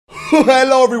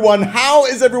Hello everyone, how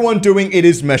is everyone doing? It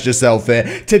is MessYourself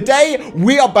here. Today,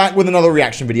 we are back with another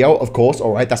reaction video, of course.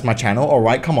 Alright, that's my channel.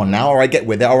 Alright, come on now. Alright, get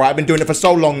with it. Alright, I've been doing it for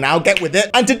so long now. Get with it.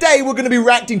 And today, we're going to be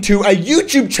reacting to a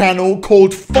YouTube channel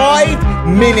called 5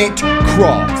 Minute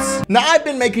Crafts. Now, I've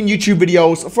been making YouTube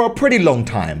videos for a pretty long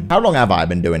time. How long have I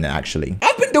been doing it, actually?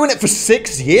 I've been doing it for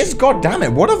 6 years? God damn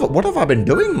it. What have I been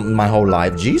doing my whole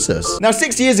life? Jesus. Now,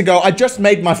 6 years ago, I just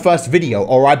made my first video,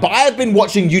 alright? But I have been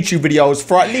watching YouTube videos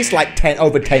for at least like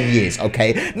over 10 years,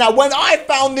 okay? Now, when I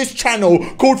found this channel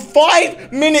called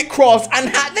 5 Minute Crafts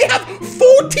and they have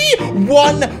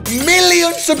 41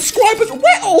 million subscribers.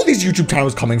 Where are all these YouTube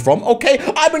channels coming from, okay?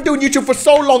 I've been doing YouTube for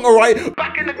so long, alright?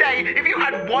 Back in the day, if you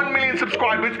had 1 million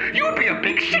subscribers, you would be a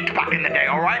big shit back in the day,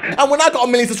 alright? And when I got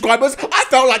 1 million subscribers, I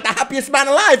felt like the happiest man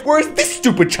alive. Whereas this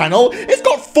stupid channel, it's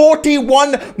got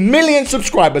 41 million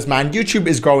subscribers, man. YouTube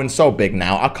is growing so big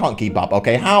now. I can't keep up,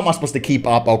 okay? How am I supposed to keep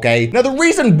up, okay? Now, the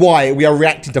reason why we are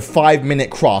reacting to 5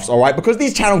 Minute Crafts, alright? Because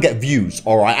these channels get views,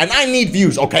 alright? And I need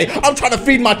views, okay? I'm trying to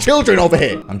feed my children over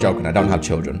here. I'm joking, I don't have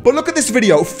children. But look at this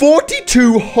video.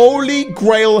 42 holy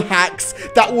grail hacks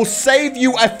that will save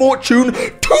you a fortune.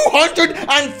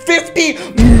 250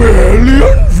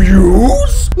 million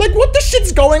views? Like, what the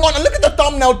shit's going on? And look at the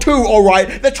thumbnail too,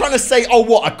 alright? They're trying to say, oh,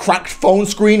 what, a cracked phone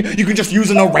screen? You can just use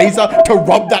an eraser to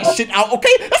rub that shit out, okay?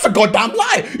 That's a goddamn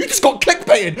lie. You just got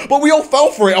clickbaited, but we all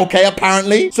fell for it, okay,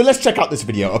 apparently. So let's check out this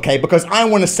video, okay? Because I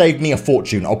want to save me a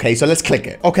fortune, okay? So let's click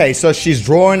it. Okay, so she's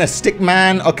drawing a stick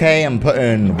man, okay? I'm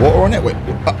putting water on it. Wait,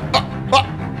 what?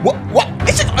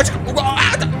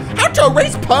 How to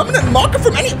erase permanent marker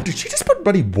from any? Did she just put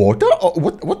bloody water? Or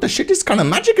what the shit is kind of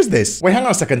magic is this? Wait, hang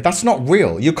on a second. That's not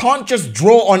real. You can't just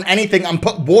draw on anything and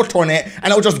put water on it and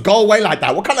it'll just go away like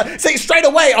that. What kind of, say straight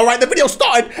away, all right? The video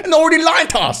started and they're already lying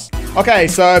to us. Okay,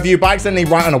 so if you accidentally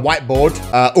write on a whiteboard,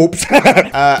 oops.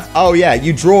 Oh yeah,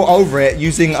 you draw over it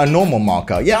using a normal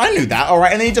marker. Yeah, I knew that, all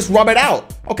right? And then you just rub it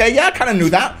out. Okay, yeah, I kind of knew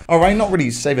that. All right, not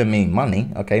really saving me money,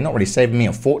 okay? Not really saving me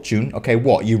a fortune. Okay,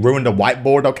 what? You ruined a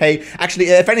whiteboard, okay? Actually,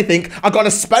 if anything, I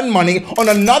gotta spend money on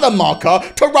another marker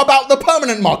to rub out the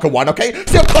permanent marker one, okay?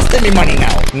 So you're costing me money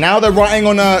now. Now they're writing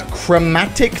on a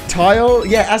chromatic tile.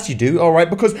 Yeah, as you do, all right?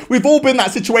 Because we've all been in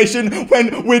that situation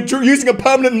when we're using a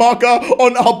permanent marker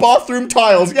on our bathroom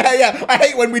tiles. Yeah, I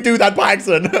hate when we do that by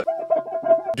accident.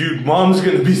 Dude, mom's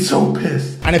gonna be so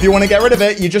pissed. And if you want to get rid of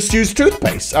it, you just use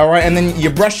toothpaste, all right? And then you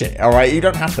brush it, all right? You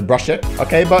don't have to brush it,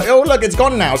 okay? But, oh, look, it's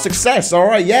gone now. Success, all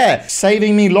right, yeah.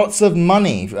 Saving me lots of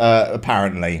money,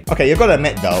 apparently. Okay, you've got to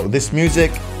admit, though, this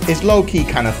music is low-key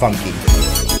kind of funky.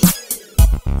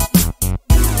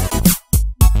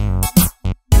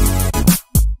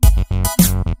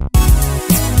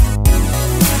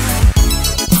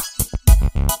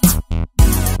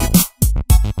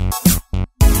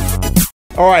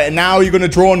 All right, now you're gonna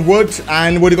draw on wood,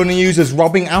 and what you're gonna use is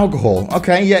rubbing alcohol.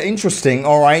 Okay, yeah, interesting.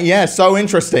 All right, yeah, so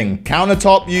interesting.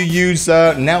 Countertop, you use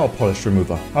nail polish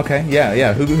remover. Okay,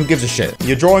 yeah, who gives a shit?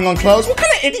 You're drawing on clothes? What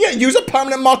kind of idiot use a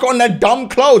permanent marker on their dumb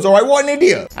clothes? All right, what an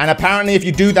idiot. And apparently, if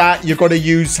you do that, you've got to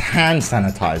use hand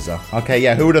sanitizer. Okay,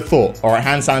 yeah, who would have thought? All right,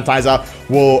 hand sanitizer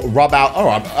will rub out, all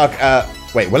right,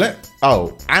 wait, will it?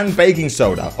 Oh, and baking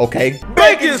soda, okay?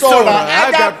 Baking soda!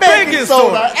 I got baking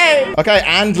soda! Hey! Okay,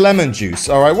 and lemon juice.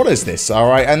 All right, what is this? All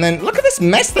right, and then look at this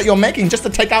mess that you're making just to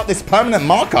take out this permanent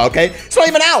marker, okay? It's not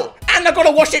even out. And I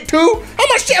gotta wash it too? How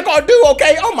much shit I gotta do,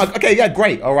 okay? Oh my, okay, yeah,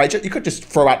 great. All right, you could just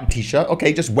throw out the t-shirt,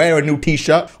 okay? Just wear a new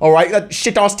t-shirt, all right? That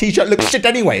shit-ass t-shirt looks shit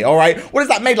anyway, all right? What is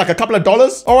that made, like a couple of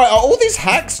dollars? All right, are all these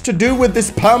hacks to do with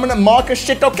this permanent marker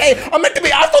shit, okay?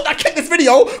 I thought I clicked this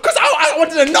video because I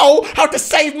wanted to know how to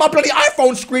save my bloody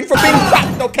iPhone screen from being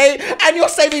cracked, okay? And you're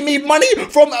saving me money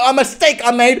from a mistake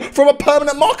I made from a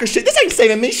permanent marker shit. This ain't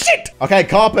saving me shit. Okay,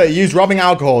 carpet, use rubbing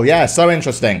alcohol. Yeah, so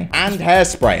interesting. And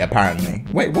hairspray, apparently.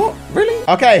 Wait, what? Really?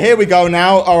 Okay, here we go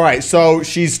now. All right, so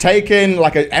she's taking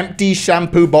like an empty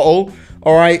shampoo bottle.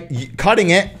 All right, cutting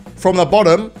it from the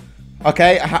bottom.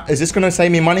 Okay, is this gonna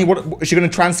save me money? What is she gonna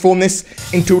transform this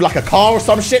into like a car or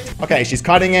some shit? Okay, she's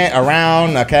cutting it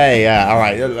around. Okay, yeah, all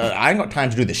right. I ain't got time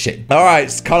to do this shit. All right,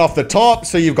 cut off the top.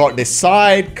 So you've got this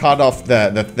side, cut off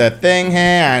the thing here,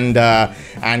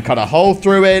 and cut a hole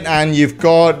through it, and you've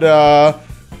got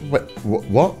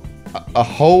what? A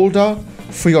holder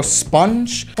for your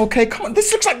sponge? Okay, come on.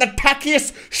 This looks like the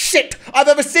tackiest shit I've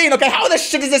ever seen. Okay, how the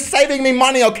shit is this saving me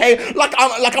money? Okay, like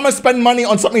I'm gonna spend money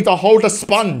on something to hold a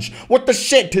sponge. What the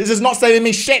shit? This is not saving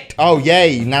me shit. Oh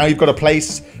yay! Now you've got a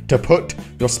place to put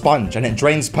your sponge and it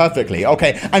drains perfectly.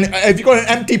 Okay, and if you've got an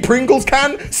empty Pringles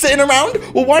can sitting around,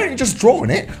 well, why don't you just draw on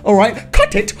it? All right,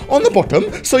 cut it on the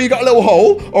bottom so you got a little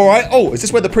hole. All right. Oh, is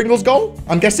this where the Pringles go?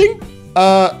 I'm guessing.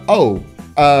 Oh.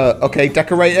 okay,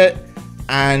 decorate it.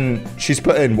 And she's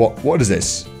put in, what is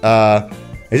this?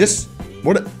 Is this,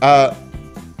 what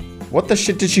the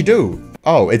shit did she do?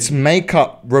 Oh, it's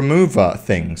makeup remover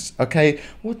things. Okay,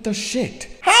 what the shit?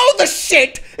 How the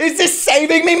shit is this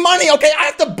saving me money? Okay, I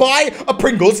have to buy a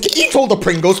Pringles, eat all the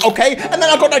Pringles, okay? And then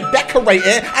I gotta decorate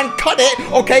it and cut it,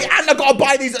 okay? And I gotta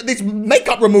buy these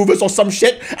makeup removers or some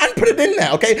shit and put it in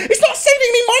there, okay? It's not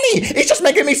saving me money. It's just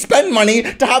making me spend money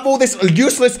to have all this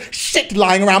useless shit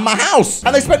lying around my house.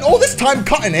 And they spent all this time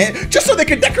cutting it just so they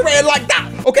could decorate it like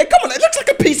that. Okay, come on, it looks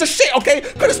like a piece of shit, okay?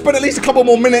 Could have spent at least a couple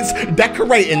more minutes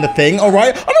decorating the thing, all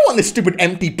right? I don't want this stupid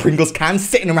empty Pringles can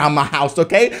sitting around my house,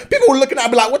 okay? People were looking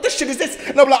at me like, what the shit is this?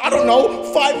 And I'm like, I don't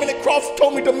know. 5-minute crafts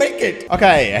told me to make it.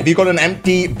 Okay, have you got an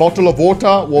empty bottle of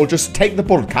water? Well, just take the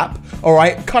bottle cap, all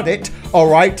right? Cut it, all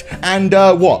right? And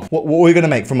what are we gonna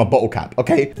make from a bottle cap,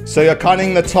 okay? So you're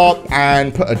cutting the top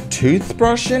and put a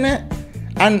toothbrush in it?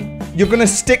 And you're gonna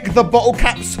stick the bottle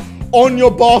caps on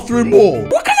your bathroom wall.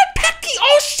 What kind of tacky,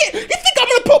 oh shit, you think I'm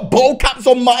gonna put bottle caps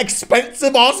on my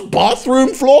expensive ass bathroom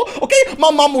floor? Okay, my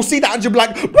mom will see that and she'll be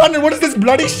like, Brandon, what is this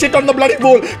bloody shit on the bloody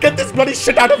wall? Get this bloody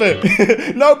shit out of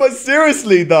it. No, but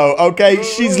seriously though, okay,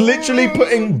 she's literally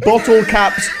putting bottle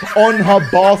caps on her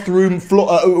bathroom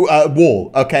floor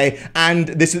wall, okay? And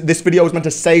this video is meant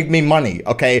to save me money,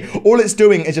 okay? All it's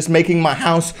doing is just making my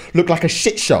house look like a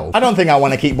shit show. I don't think I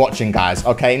want to keep watching, guys,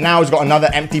 okay? Now it's got another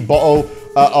empty bottle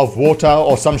of water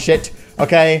or some shit,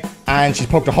 okay? And she's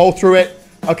poked a hole through it.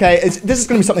 Okay, this is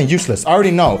gonna be something useless. I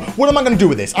already know. What am I gonna do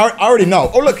with this? I already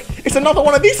know. Oh, look, it's another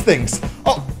one of these things.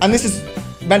 Oh, and this is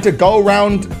meant to go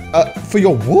around for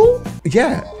your wool?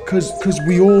 Yeah, because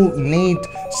we all need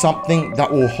something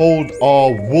that will hold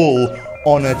our wool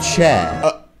on a chair.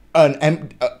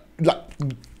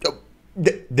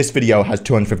 This video has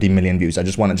 250 million views. I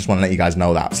just want to let you guys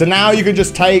know that. So now you can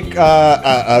just take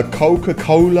a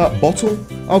Coca-Cola bottle,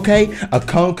 okay? A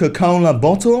Coca-Cola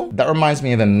bottle. That reminds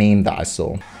me of a meme that I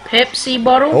saw. Pepsi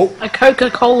bottle, oh. A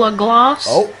Coca-Cola glass.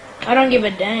 Oh. I don't give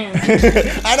a damn.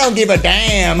 I don't give a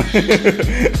damn.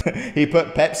 He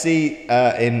put Pepsi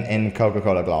in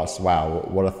Coca-Cola glass. Wow,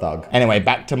 what a thug. Anyway,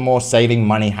 back to more saving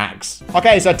money hacks.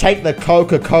 Okay, so take the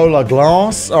Coca-Cola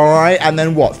glass, all right, and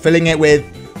then what? Filling it with,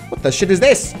 what the shit is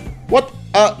this? What?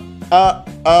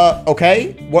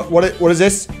 Okay. What is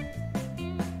this?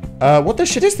 What the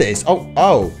shit is this?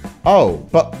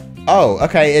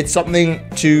 Okay, it's something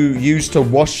to use to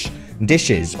wash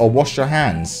dishes or wash your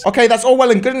hands. Okay, that's all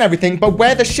well and good and everything, but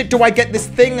where the shit do I get this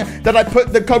thing that I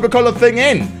put the Coca-Cola thing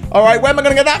in? All right, where am I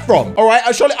gonna get that from? All right,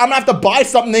 surely I'm gonna have to buy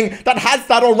something that has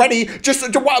that already.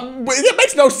 It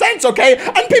makes no sense, okay?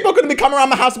 And people are gonna be coming around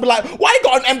my house and be like, why you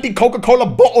got an empty Coca-Cola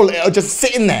bottle just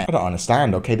sitting there? I don't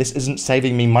understand, okay? This isn't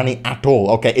saving me money at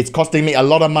all, okay? It's costing me a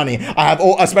lot of money.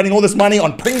 I'm spending all this money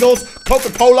on Pringles,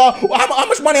 Coca-Cola. How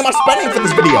much money am I spending for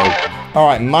this video? All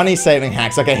right, money saving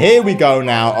hacks. Okay, here we go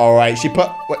now. All right, she put,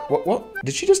 what?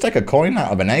 Did she just take a coin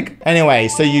out of an egg? Anyway,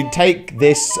 so you take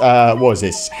this, what is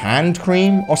this? Hand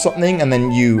cream or something, and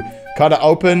then you cut it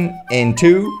open in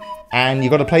two, and you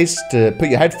got a place to put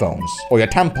your headphones, or your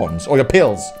tampons, or your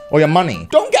pills, or your money.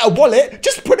 Don't get a wallet,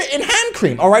 just put it in hand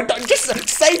cream, all right? Just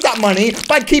save that money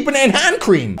by keeping it in hand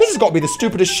cream. This has got to be the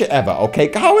stupidest shit ever, okay?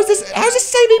 How is this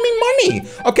saving me money?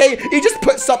 Okay, you just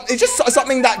put it's just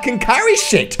something that can carry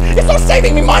shit. It's not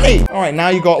saving me money. All right, now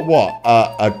you got what?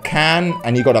 A can,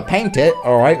 and you got to paint it,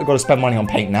 all right? We've got to spend money on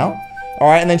paint now. All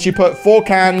right, and then she put 4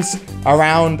 cans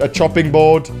around a chopping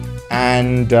board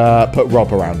and put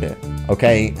rope around it.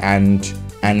 Okay, and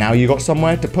now you got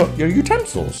somewhere to put your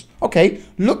utensils. Okay,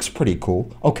 looks pretty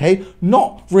cool. Okay,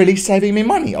 not really saving me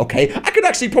money. Okay, I could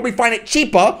actually probably find it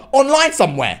cheaper online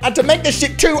somewhere. And to make this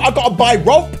shit too, I gotta buy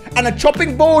rope and a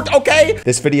chopping board. Okay,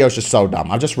 this video is just so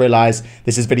dumb. I've just realized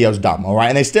this video's dumb. All right,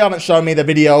 and they still haven't shown me the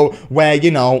video where,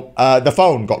 you know, the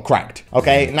phone got cracked.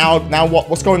 Okay, now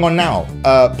what's going on now?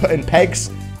 Putting pegs,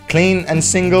 clean and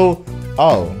single.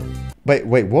 Oh, wait,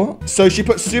 what? So she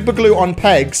put super glue on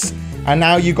pegs. And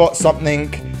now you got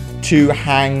something to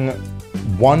hang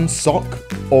 1 sock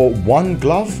or 1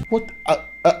 glove? What?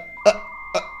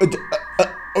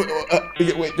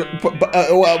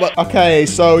 Okay,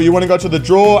 so you want to go to the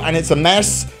drawer and it's a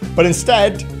mess, but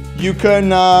instead you can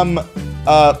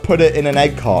put it in an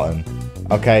egg carton,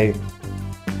 okay?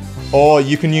 Or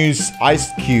you can use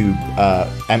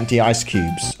empty ice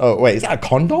cubes. Oh, wait, is that a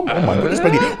condom? Oh my goodness,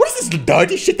 buddy. What is this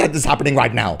dirty shit that is happening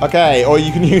right now? Okay, or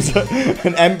you can use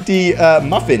an empty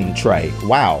muffin tray.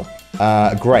 Wow,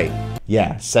 great.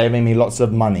 Yeah, saving me lots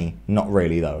of money. Not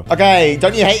really, though. Okay,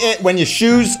 don't you hate it when your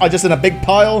shoes are just in a big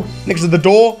pile next to the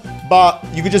door, but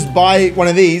you could just buy one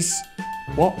of these?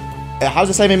 What? How's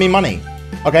it saving me money?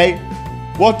 Okay,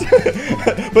 What?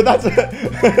 But that's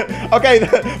okay.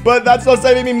 But that's not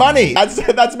saving me money.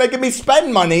 That's making me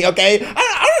spend money. Okay.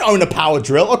 I don't own a power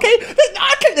drill. Okay.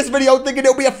 I clicked this video thinking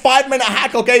it'll be a 5-minute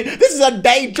hack. Okay. This is a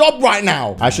day job right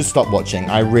now. I should stop watching.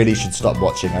 I really should stop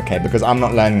watching. Okay, because I'm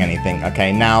not learning anything.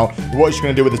 Okay. Now, what is she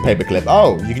gonna do with this paperclip?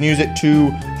 Oh, you can use it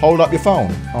to hold up your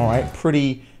phone. All right.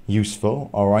 Pretty useful.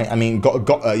 All right. I mean,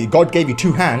 God gave you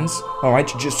 2 hands. All right.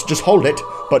 Just hold it.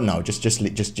 But no, just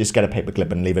get a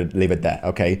paperclip and leave it there.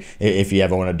 Okay. If you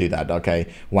ever want to do that. Okay.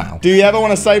 Wow. Do you ever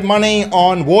want to save money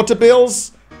on water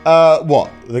bills?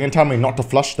 What? They're gonna tell me not to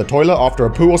flush the toilet after a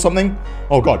poo or something?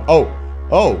 Oh God. Oh,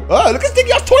 look at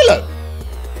Sticky Ass toilet.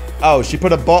 Oh, she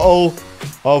put a bottle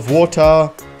of water.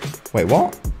 Wait,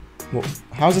 what?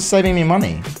 How's this saving me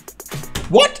money?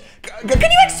 What? Can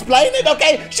you explain it,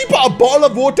 okay? She put a bottle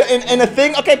of water in a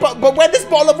thing, okay? But where'd this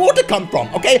bottle of water come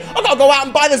from, okay? I gotta go out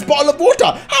and buy this bottle of water.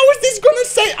 How is this gonna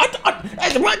say?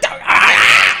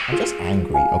 I'm just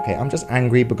angry, okay? I'm just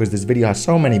angry because this video has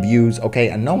so many views, okay?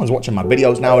 And no one's watching my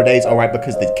videos nowadays, all right?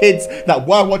 Because the kids that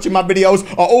were watching my videos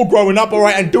are all growing up, all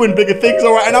right? And doing bigger things,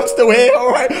 all right? And I'm still here, all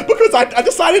right? Because I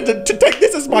decided to take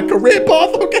this as my career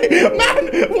path, okay?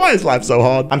 Man, why is life so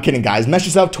hard? I'm kidding, guys.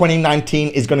 MessYourself 2019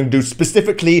 is gonna do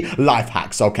specifically life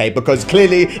hacks, okay? Because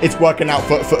clearly it's working out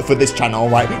for this channel,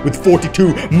 right? With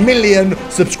 42 million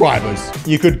subscribers.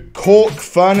 You could cork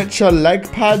furniture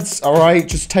leg pads, all right?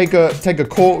 Just take a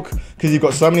cork, because you've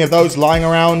got so many of those lying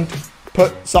around.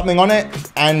 Put something on it,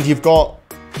 and you've got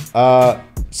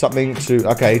something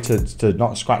to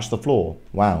not scratch the floor.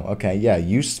 Wow, okay, yeah,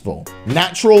 useful.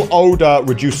 Natural odor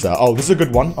reducer. Oh, this is a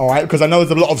good one, all right? Because I know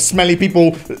there's a lot of smelly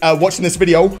people watching this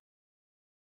video.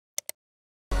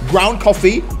 Ground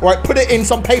coffee, all right, put it in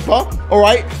some paper, all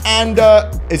right, and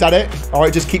is that it? All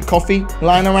right, just keep coffee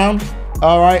lying around,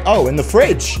 all right. Oh, in the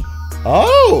fridge.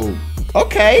 Oh,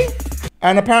 okay.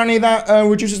 And apparently that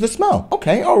reduces the smell.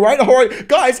 Okay, all right,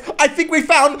 guys, I think we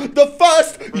found the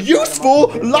first useful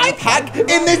life hack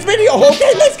in this video.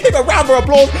 Okay, let's give a round of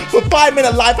applause for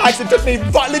 5-minute life hacks. It took me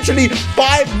literally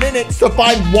 5 minutes to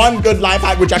find one good life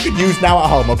hack, which I could use now at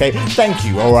home, okay? Thank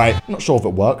you, all right. I'm not sure if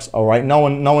it works, all right? No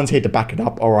one's here to back it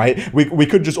up, all right? We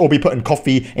could just all be putting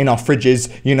coffee in our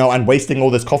fridges, you know, and wasting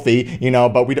all this coffee, you know,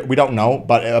 but we don't know.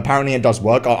 But apparently it does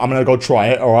work. I'm gonna go try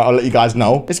it, all right? I'll let you guys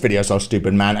know. This video is so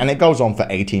stupid, man, and it goes on for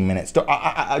 18 minutes. Do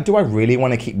I really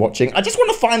want to keep watching? I just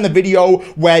want to find the video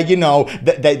where, you know,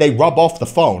 they rub off the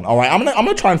phone. All right, I'm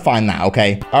gonna try and find that.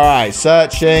 Okay. All right,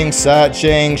 searching.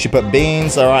 She put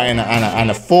beans. All right, and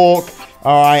a fork.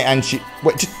 All right, and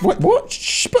what?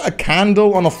 She put a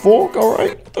candle on a fork. All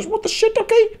right, what the shit?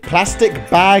 Okay. Plastic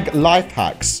bag life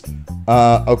hacks.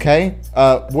 Okay.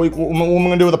 What am I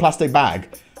gonna do with a plastic bag?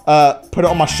 Put it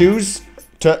on my shoes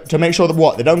to make sure that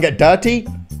what? They don't get dirty.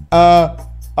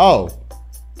 Oh.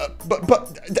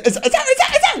 But is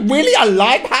that really a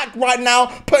life hack right now?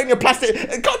 Putting your plastic,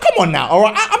 come on now, all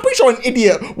right? I'm pretty sure an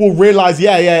idiot will realize,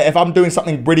 yeah, if I'm doing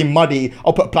something really muddy,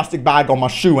 I'll put a plastic bag on my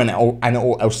shoe and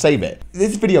it'll save it.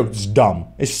 This video is dumb.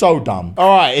 It's so dumb.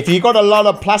 All right, if you got a lot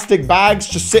of plastic bags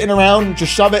just sitting around,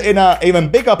 just shove it in a even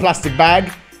bigger plastic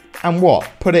bag, and what?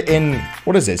 Put it in,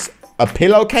 what is this? A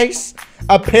pillowcase?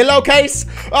 A pillowcase?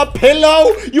 A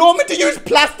pillow? You want me to use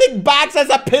plastic bags as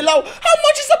a pillow? How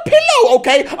much is a pillow?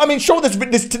 Okay, I mean, sure,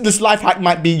 this life hack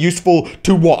might be useful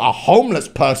to what, a homeless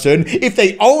person, if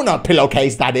they own a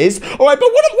pillowcase, that is. All right,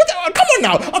 but what come on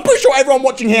now. I'm pretty sure everyone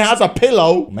watching here has a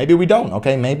pillow. Maybe we don't.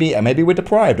 Okay, maybe we're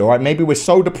deprived. All right, maybe we're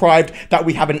so deprived that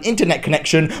we have an internet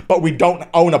connection, but we don't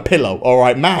own a pillow. All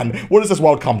right, man, what does this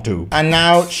world come to? And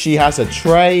now she has a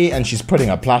tray, and she's putting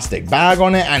a plastic bag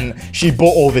on it, and she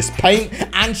bought all this paint.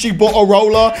 And she bought a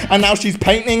roller, and now she's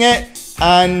painting it,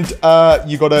 and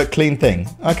you got a clean thing.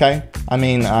 Okay. I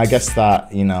mean, I guess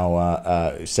that, you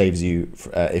know, saves you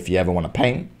if you ever want to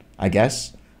paint, I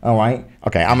guess. All right.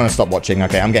 Okay, I'm gonna stop watching.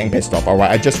 Okay, I'm getting pissed off. All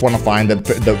right, I just want to find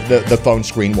the phone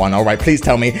screen one. All right, please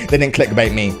tell me they didn't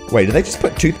clickbait me. Wait, did they just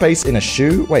put toothpaste in a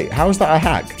shoe? Wait, how is that a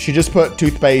hack? She just put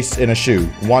toothpaste in a shoe.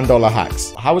 $1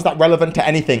 hacks. How is that relevant to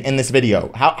anything in this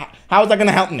video? How is that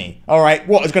gonna help me? All right,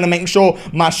 what is gonna make sure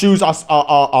my shoes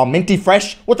are minty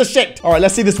fresh? What the shit? All right,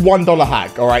 let's see this $1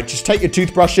 hack. All right, just take your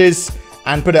toothbrushes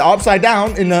and put it upside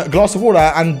down in a glass of water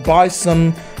and buy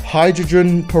some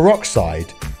hydrogen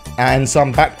peroxide and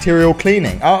some bacterial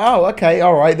cleaning. Oh, okay,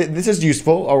 all right. This is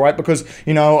useful, all right, because,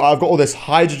 you know, I've got all this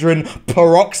hydrogen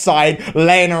peroxide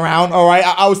laying around, all right.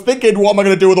 I was thinking, what am I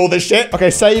going to do with all this shit? Okay,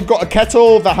 say you've got a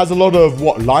kettle that has a lot of,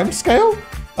 what, lime scale?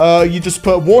 You just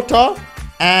put water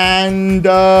and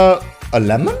a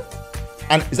lemon?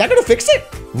 And is that going to fix it?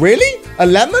 Really? A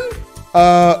lemon?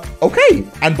 Okay,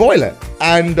 and boil it.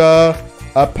 And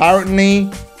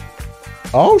apparently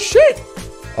Oh, shit.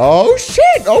 Oh,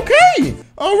 shit. Okay.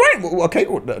 All right. Well, okay.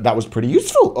 Well, that was pretty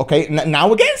useful. Okay. Now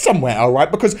we're getting somewhere. All right.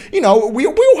 Because, you know, we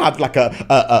all have like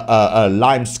a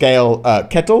lime scale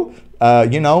kettle.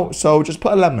 You know, so just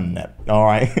put a lemon in it. All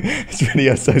right. This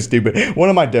video is so stupid. What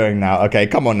am I doing now? Okay,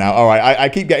 come on now. All right, I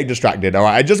keep getting distracted. All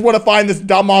right, I just want to find this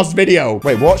dumbass video.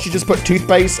 Wait, what? She just put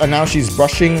toothpaste and now she's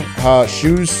brushing her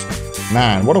shoes?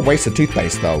 Man, what a waste of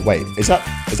toothpaste though. Wait, is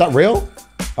that real?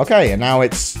 Okay, and now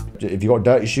it's, if you got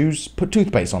dirty shoes, put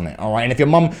toothpaste on it, all right? And if your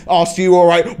mum asks you, all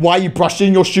right, why are you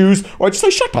brushing your shoes? All right, just say,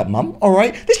 shut up, mum, all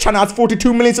right? This channel has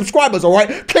 42 million subscribers, all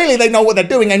right? Clearly they know what they're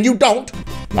doing and you don't.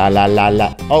 La, la, la,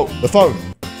 la. Oh, the phone.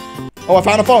 Oh, I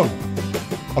found a phone.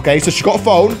 Okay, so she got a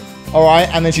phone, all right?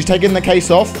 And then she's taking the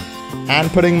case off and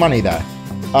putting money there.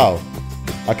 Oh,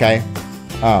 okay.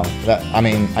 Oh, I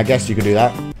mean, I guess you could do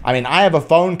that. I mean, I have a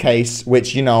phone case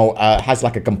which, you know, has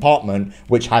like a compartment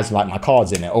which has like my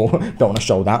cards in it. Oh, don't want to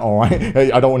show that, all right?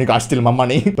 I don't want you guys stealing my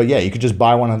money. But yeah, you could just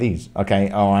buy one of these, okay?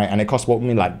 All right, and it costs what,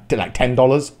 me like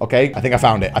 $10, okay? I think I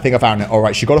found it. All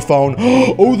right, she got a phone.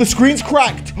 Oh, the screen's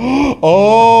cracked.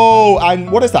 Oh,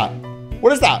 and what is that?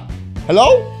 What is that?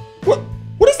 Hello?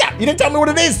 What is that? You didn't tell me what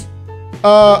it is.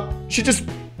 She just,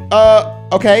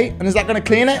 okay. And is that gonna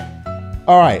clean it?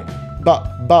 All right,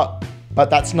 but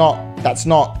that's not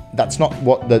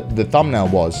what the thumbnail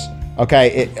was.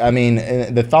 Okay, I mean,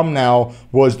 the thumbnail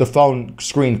was the phone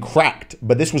screen cracked,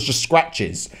 but this was just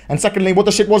scratches. And secondly, what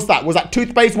the shit was that? Was that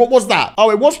toothpaste? What was that?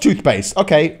 Oh, it was toothpaste.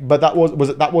 Okay, but that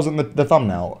wasn't the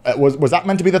thumbnail. Was that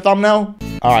meant to be the thumbnail?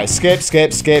 All right, skip,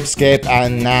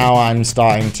 and now I'm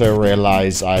starting to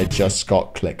realize I just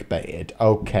got clickbaited.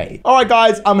 Okay. All right,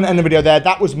 guys, I'm gonna end the video there.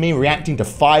 That was me reacting to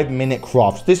 5-minute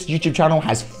crafts. This YouTube channel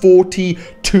has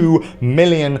 42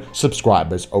 million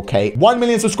subscribers, okay? 1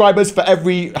 million subscribers for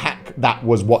every hack that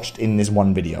was watched in this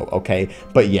one video, okay?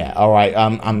 But yeah, all right,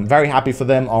 I'm very happy for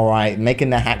them, all right?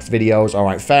 Making their hacks videos, all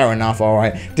right, fair enough, all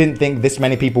right? Didn't think this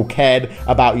many people cared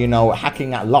about, you know,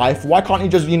 hacking at life. Why can't you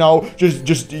just, you know,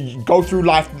 just go through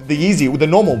life the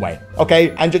normal way,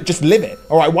 okay? And just live it,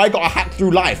 all right? Why gotta hack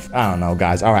through life? I don't know,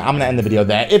 guys. All right, I'm gonna end the video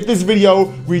there. If this video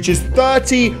reaches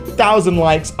 30,000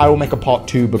 likes, I will make a part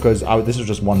 2 because this was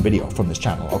just one video from this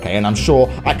channel, okay? And I'm sure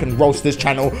I can roast this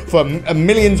channel for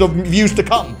millions of views to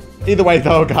come. Either way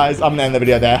though, guys, I'm gonna end the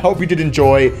video there. Hope you did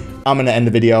enjoy. I'm gonna end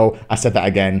the video. I said that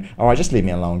again. All right, just leave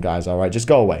me alone, guys. All right, just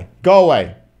go away. Go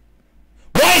away.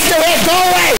 Why are you still here? Go away!